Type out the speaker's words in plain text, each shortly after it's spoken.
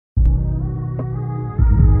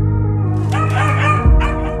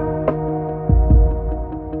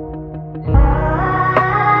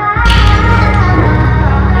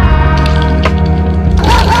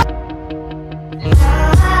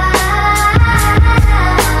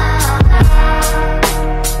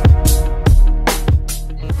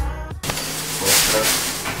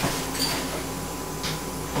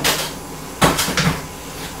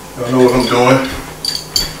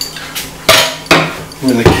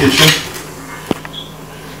kitchen,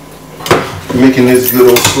 making this good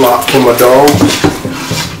old slop for my dog.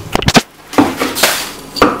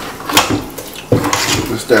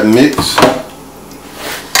 What's that mix?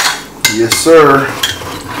 Yes, sir.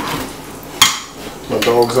 My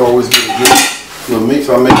dogs always get a good little mix.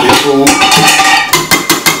 I make their food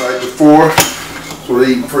right before, so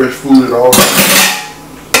they eat fresh food at all times.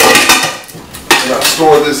 And I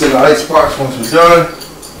store this in the ice box once it's done.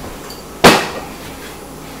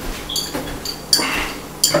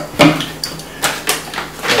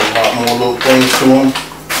 Got a lot more little things to them.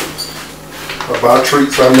 I buy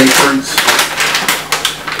treats, I make treats.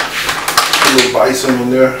 A little bison in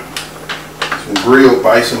there. Some grilled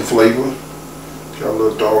bison flavor. Got a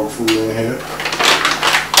little dog food in here.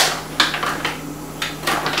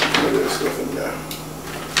 Look at that stuff in there.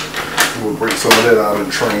 We'll break some of that out in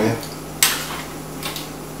training.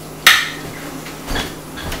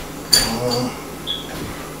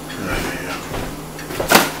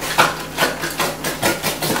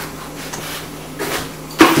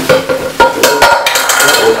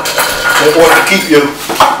 In order to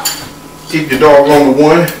keep your dog on the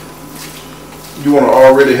one, you want to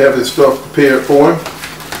already have his stuff prepared for him.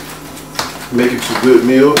 Make it some good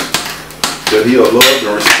meals that he'll love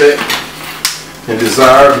and respect and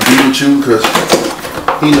desire to be with you, because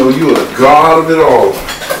he know you are the God of it all.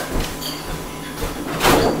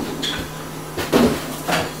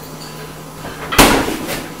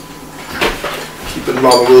 Keeping a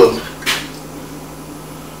lot of little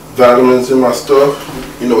vitamins in my stuff.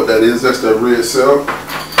 You know what that is? That's that red cell.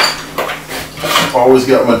 Always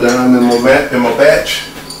got my dime in my batch.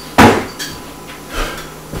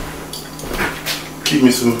 Keep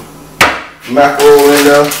me some mackerel in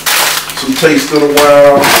there, some Taste of the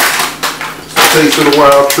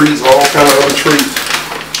Wild treats, all kind of other treats.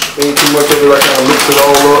 Ain't too much of it. I kind of mix it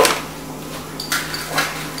all up.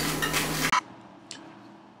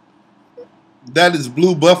 That is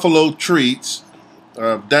Blue Buffalo treats,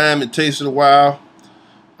 dime and Taste of the Wild.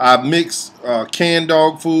 I mix canned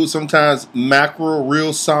dog food, sometimes mackerel,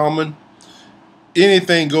 real salmon.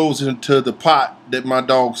 Anything goes into the pot that my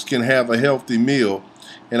dogs can have a healthy meal.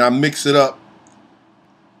 And I mix it up.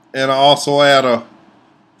 And I also add a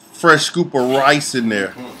fresh scoop of rice in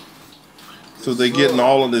there. So they're getting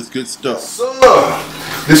all of this good stuff.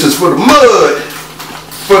 This is for the mud.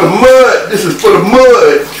 For the mud. This is for the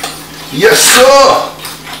mud. Yes, sir.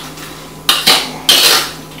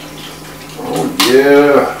 Oh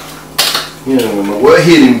yeah. You don't know what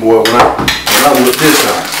hit him, boy, when I whip this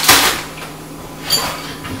out.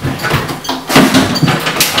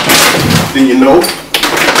 Then you know,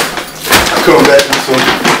 I come back with some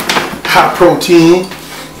high protein,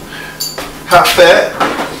 high fat.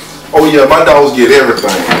 Oh yeah, my dogs get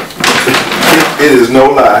everything. It is no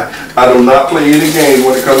lie. I do not play any games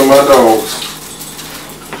when it comes to my dogs.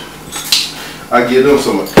 I give them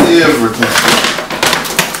some of everything.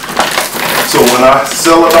 So when I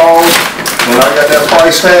sell a dog, when I got that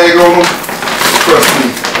price tag on them, trust me,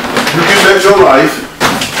 you can bet your life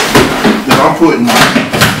that I'm putting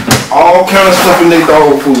all kind of stuff in their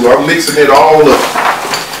dog food. I'm mixing it all up.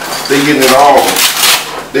 They getting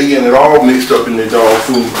it all mixed up in their dog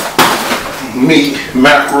food. Meat,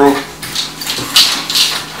 mackerel.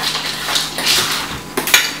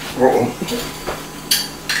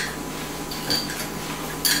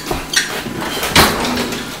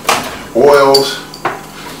 Oils,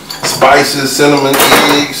 spices, cinnamon,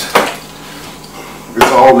 eggs.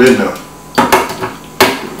 It's all in there.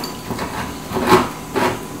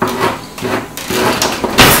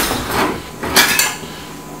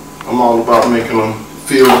 I'm all about making them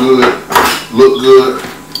feel good, look good,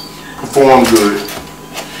 perform good.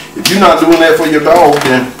 If you're not doing that for your dog,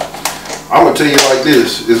 then I'm gonna tell you like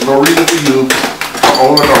this: there's no reason for you to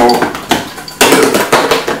own a dog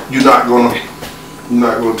if you're not gonna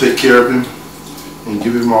take care of him and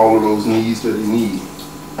give him all of those needs that he needs.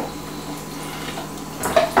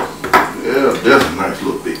 Yeah, that's a nice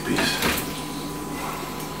little big piece.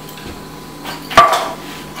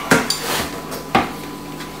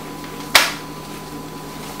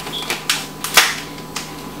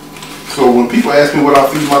 So when people ask me what I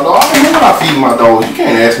feed my dog, I don't know what I feed my dogs. You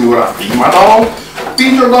can't ask me what I feed my dog.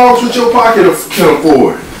 Feed your dogs what your pocket can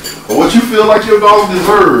afford, or what you feel like your dog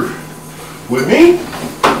deserves. With me,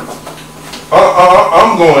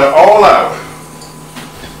 I'm going all out.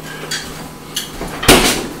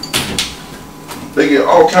 They get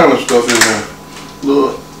all kind of stuff in there.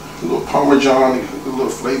 Little Parmesan, a little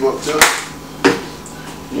flavor up there.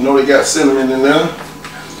 You know they got cinnamon in there,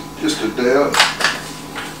 just a dab.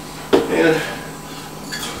 And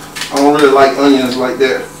I don't really like onions like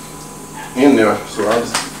that in there, so I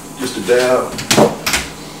just Just a dab.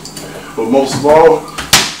 But most of all,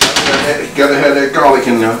 gotta have that garlic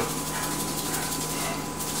in there.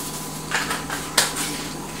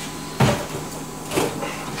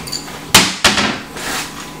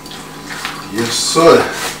 Yes, sir.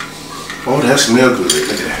 Oh, that smells good. Look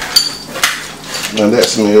at that. Now that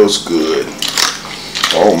smells good.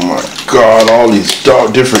 Oh my God! All these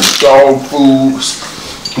different dog foods,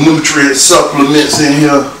 nutrient supplements in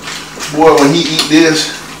here. Boy, when he eat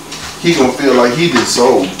this, he gonna feel like he the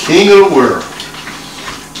soul king of the world.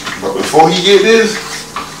 But before he get this,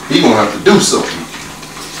 he gonna have to do something.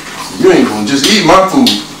 You ain't gonna just eat my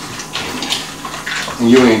food,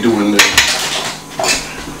 and you ain't doing that.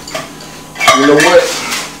 You know what?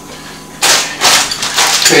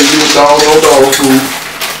 Can't give a dog no dog food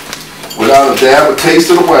without a dab of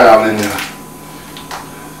Taste of the Wild in there.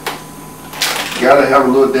 Gotta have a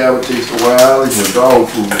little dab of Taste of the Wild in your dog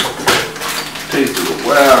food. Taste of the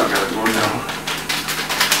Wild gotta go down.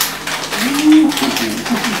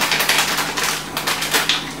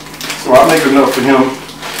 So I make enough for him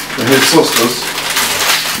and his sisters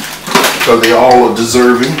because they all are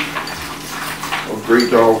deserving of great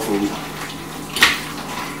dog food.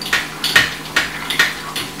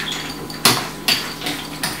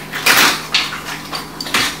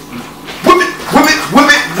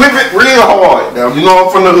 Real hard. Now you know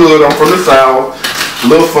I'm from the hood, I'm from the South. A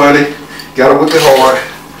little funny. Gotta whip it hard.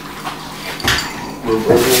 A little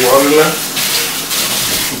water there.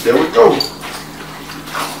 There we go.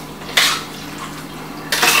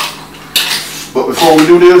 But before we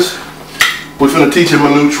do this, we're finna teach him a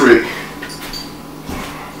new trick.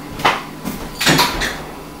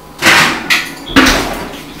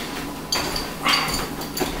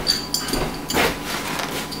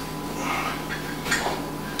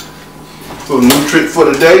 So a new trick for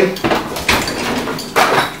the day.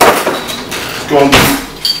 It's going to be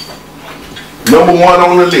number 1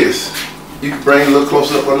 on the list. You can bring it a little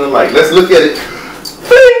closer up on the light. Let's look at it.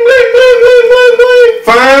 Bling, bling, bling, bling, bling, bling.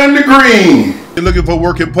 Find the green. If you're looking for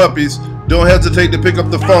working puppies, don't hesitate to pick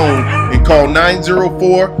up the phone and call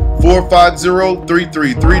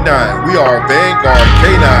 904-450-3339. We are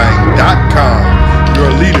VanguardK9.com.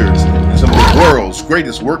 Your leaders in some of the world's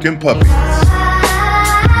greatest working puppies.